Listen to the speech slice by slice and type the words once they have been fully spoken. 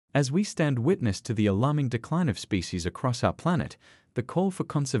As we stand witness to the alarming decline of species across our planet, the call for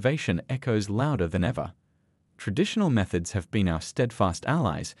conservation echoes louder than ever. Traditional methods have been our steadfast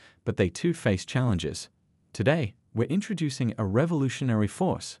allies, but they too face challenges. Today, we're introducing a revolutionary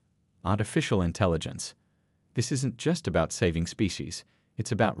force: artificial intelligence. This isn't just about saving species,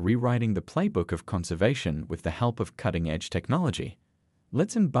 it's about rewriting the playbook of conservation with the help of cutting-edge technology.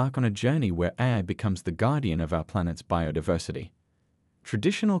 Let's embark on a journey where AI becomes the guardian of our planet's biodiversity.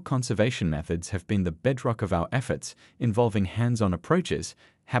 Traditional conservation methods have been the bedrock of our efforts, involving hands-on approaches,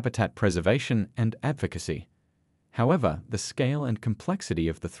 habitat preservation, and advocacy. However, the scale and complexity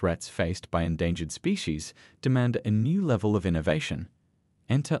of the threats faced by endangered species demand a new level of innovation.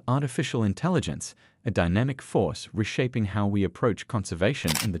 Enter artificial intelligence, a dynamic force reshaping how we approach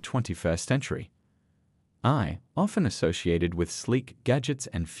conservation in the 21st century. AI, often associated with sleek gadgets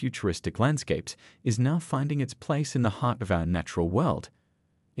and futuristic landscapes, is now finding its place in the heart of our natural world.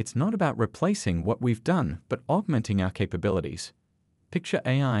 It's not about replacing what we've done, but augmenting our capabilities. Picture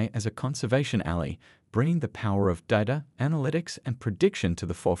AI as a conservation ally, bringing the power of data, analytics, and prediction to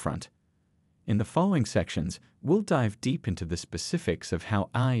the forefront. In the following sections, we'll dive deep into the specifics of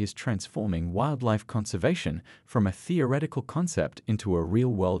how AI is transforming wildlife conservation from a theoretical concept into a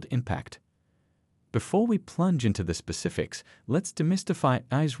real-world impact. Before we plunge into the specifics, let's demystify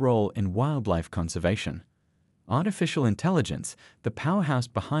AI's role in wildlife conservation. Artificial intelligence, the powerhouse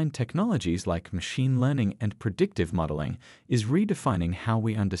behind technologies like machine learning and predictive modeling, is redefining how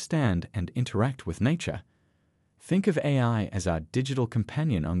we understand and interact with nature. Think of AI as our digital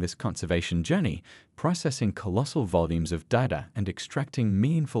companion on this conservation journey, processing colossal volumes of data and extracting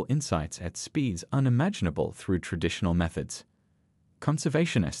meaningful insights at speeds unimaginable through traditional methods.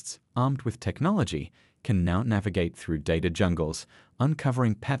 Conservationists, armed with technology, can now navigate through data jungles,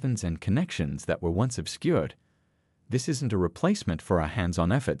 uncovering patterns and connections that were once obscured. This isn't a replacement for our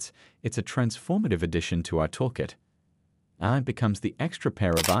hands-on efforts, it's a transformative addition to our toolkit. AI becomes the extra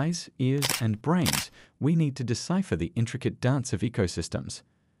pair of eyes, ears, and brains we need to decipher the intricate dance of ecosystems.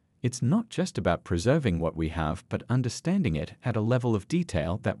 It's not just about preserving what we have, but understanding it at a level of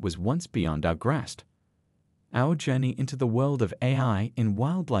detail that was once beyond our grasp. Our journey into the world of AI in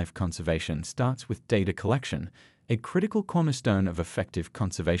wildlife conservation starts with data collection, a critical cornerstone of effective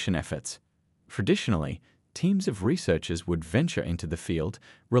conservation efforts. Traditionally, teams of researchers would venture into the field,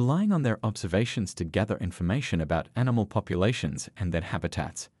 relying on their observations to gather information about animal populations and their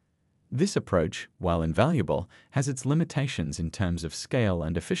habitats. This approach, while invaluable, has its limitations in terms of scale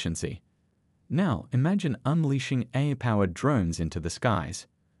and efficiency. Now, imagine unleashing AI-powered drones into the skies.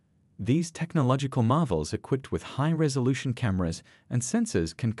 These technological marvels, equipped with high-resolution cameras and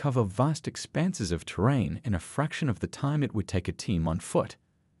sensors, can cover vast expanses of terrain in a fraction of the time it would take a team on foot.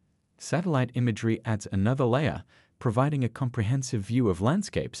 Satellite imagery adds another layer, providing a comprehensive view of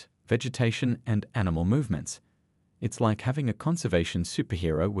landscapes, vegetation, and animal movements. It's like having a conservation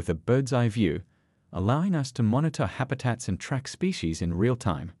superhero with a bird's-eye view, allowing us to monitor habitats and track species in real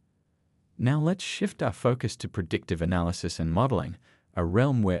time. Now let's shift our focus to predictive analysis and modeling, a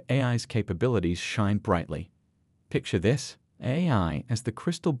realm where AI's capabilities shine brightly. Picture this: AI as the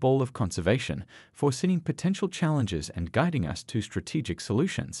crystal ball of conservation, foreseeing potential challenges and guiding us to strategic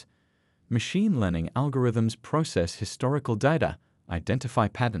solutions. Machine learning algorithms process historical data, identify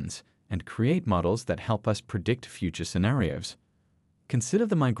patterns, and create models that help us predict future scenarios. Consider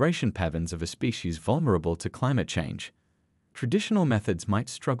the migration patterns of a species vulnerable to climate change. Traditional methods might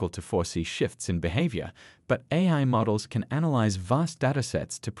struggle to foresee shifts in behavior, but AI models can analyze vast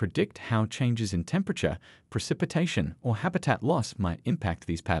datasets to predict how changes in temperature, precipitation, or habitat loss might impact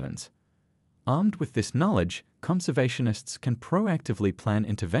these patterns. Armed with this knowledge, conservationists can proactively plan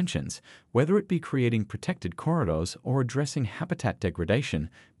interventions, whether it be creating protected corridors or addressing habitat degradation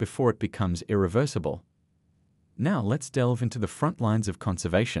before it becomes irreversible. Now let's delve into the front lines of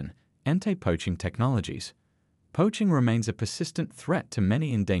conservation: anti-poaching technologies. Poaching remains a persistent threat to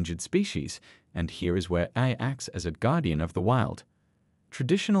many endangered species, and here is where AI acts as a guardian of the wild.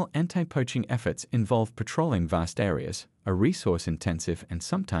 Traditional anti-poaching efforts involve patrolling vast areas, a resource-intensive and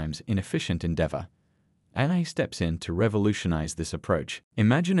sometimes inefficient endeavor. AI steps in to revolutionize this approach.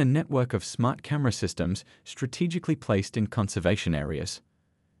 Imagine a network of smart camera systems strategically placed in conservation areas.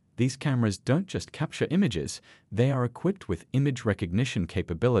 These cameras don't just capture images, they are equipped with image recognition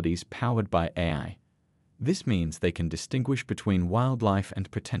capabilities powered by AI. This means they can distinguish between wildlife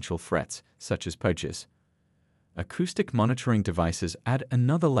and potential threats, such as poachers. Acoustic monitoring devices add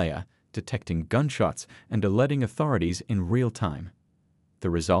another layer, detecting gunshots and alerting authorities in real time.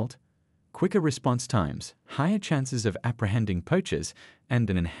 The result? Quicker response times, higher chances of apprehending poachers, and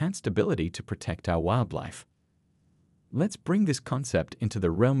an enhanced ability to protect our wildlife. Let's bring this concept into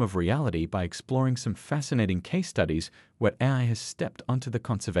the realm of reality by exploring some fascinating case studies where AI has stepped onto the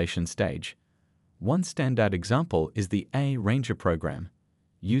conservation stage. One standout example is the AI Ranger program.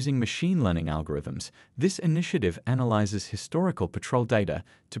 Using machine learning algorithms, this initiative analyzes historical patrol data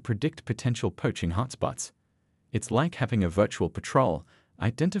to predict potential poaching hotspots. It's like having a virtual patrol,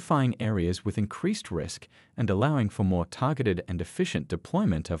 identifying areas with increased risk and allowing for more targeted and efficient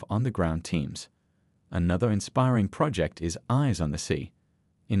deployment of on-the-ground teams. Another inspiring project is Eyes on the Sea.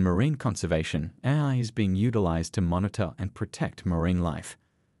 In marine conservation, AI is being utilized to monitor and protect marine life.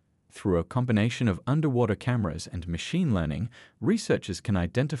 Through a combination of underwater cameras and machine learning, researchers can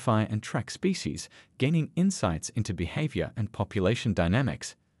identify and track species, gaining insights into behavior and population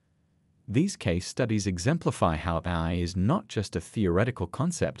dynamics. These case studies exemplify how AI is not just a theoretical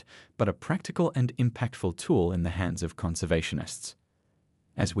concept, but a practical and impactful tool in the hands of conservationists.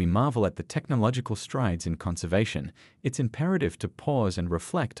 As we marvel at the technological strides in conservation, it's imperative to pause and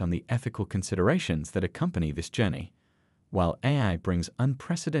reflect on the ethical considerations that accompany this journey. While AI brings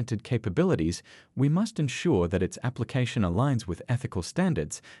unprecedented capabilities, we must ensure that its application aligns with ethical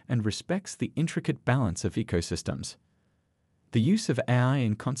standards and respects the intricate balance of ecosystems. The use of AI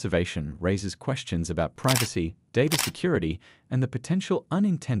in conservation raises questions about privacy, data security, and the potential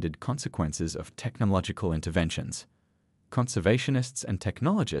unintended consequences of technological interventions. Conservationists and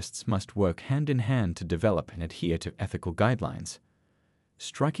technologists must work hand in hand to develop and adhere to ethical guidelines.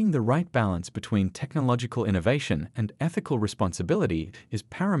 Striking the right balance between technological innovation and ethical responsibility is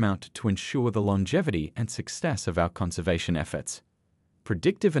paramount to ensure the longevity and success of our conservation efforts.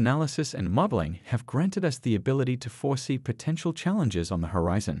 Predictive analysis and modeling have granted us the ability to foresee potential challenges on the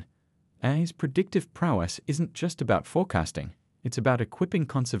horizon. AI's predictive prowess isn't just about forecasting, it's about equipping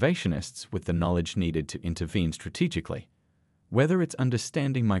conservationists with the knowledge needed to intervene strategically. Whether it's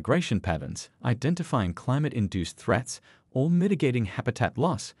understanding migration patterns, identifying climate-induced threats, or mitigating habitat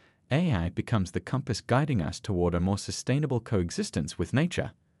loss, AI becomes the compass guiding us toward a more sustainable coexistence with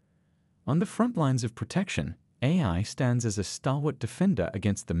nature. On the front lines of protection, AI stands as a stalwart defender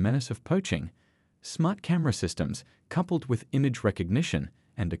against the menace of poaching. Smart camera systems, coupled with image recognition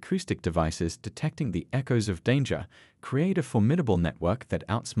and acoustic devices detecting the echoes of danger, create a formidable network that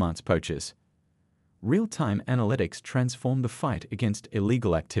outsmarts poachers. Real-time analytics transform the fight against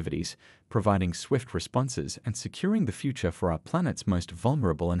illegal activities, providing swift responses and securing the future for our planet's most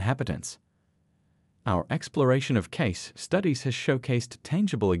vulnerable inhabitants. Our exploration of case studies has showcased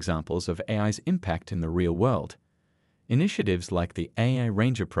tangible examples of AI's impact in the real world. Initiatives like the AI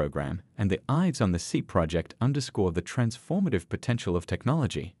Ranger program and the Eyes on the Sea project underscore the transformative potential of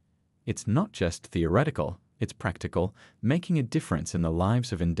technology. It's not just theoretical, it's practical, making a difference in the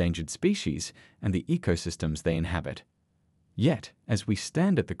lives of endangered species and the ecosystems they inhabit. Yet, as we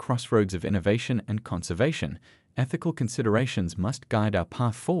stand at the crossroads of innovation and conservation, ethical considerations must guide our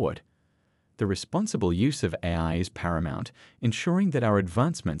path forward. The responsible use of AI is paramount, ensuring that our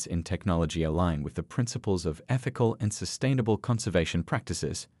advancements in technology align with the principles of ethical and sustainable conservation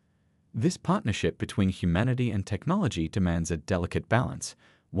practices. This partnership between humanity and technology demands a delicate balance,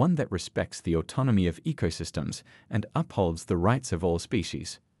 one that respects the autonomy of ecosystems and upholds the rights of all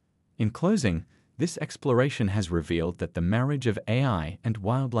species. In closing, this exploration has revealed that the marriage of AI and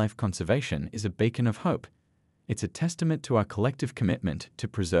wildlife conservation is a beacon of hope. It's a testament to our collective commitment to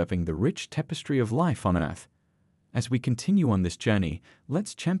preserving the rich tapestry of life on Earth. As we continue on this journey,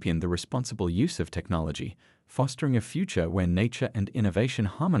 let's champion the responsible use of technology, fostering a future where nature and innovation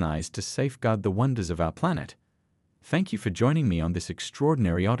harmonize to safeguard the wonders of our planet. Thank you for joining me on this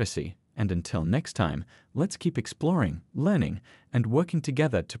extraordinary odyssey, and until next time, let's keep exploring, learning, and working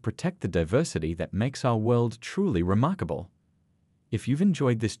together to protect the diversity that makes our world truly remarkable. If you've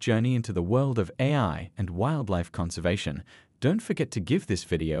enjoyed this journey into the world of AI and wildlife conservation, don't forget to give this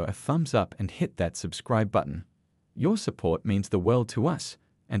video a thumbs up and hit that subscribe button. Your support means the world to us,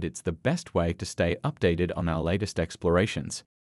 and it's the best way to stay updated on our latest explorations.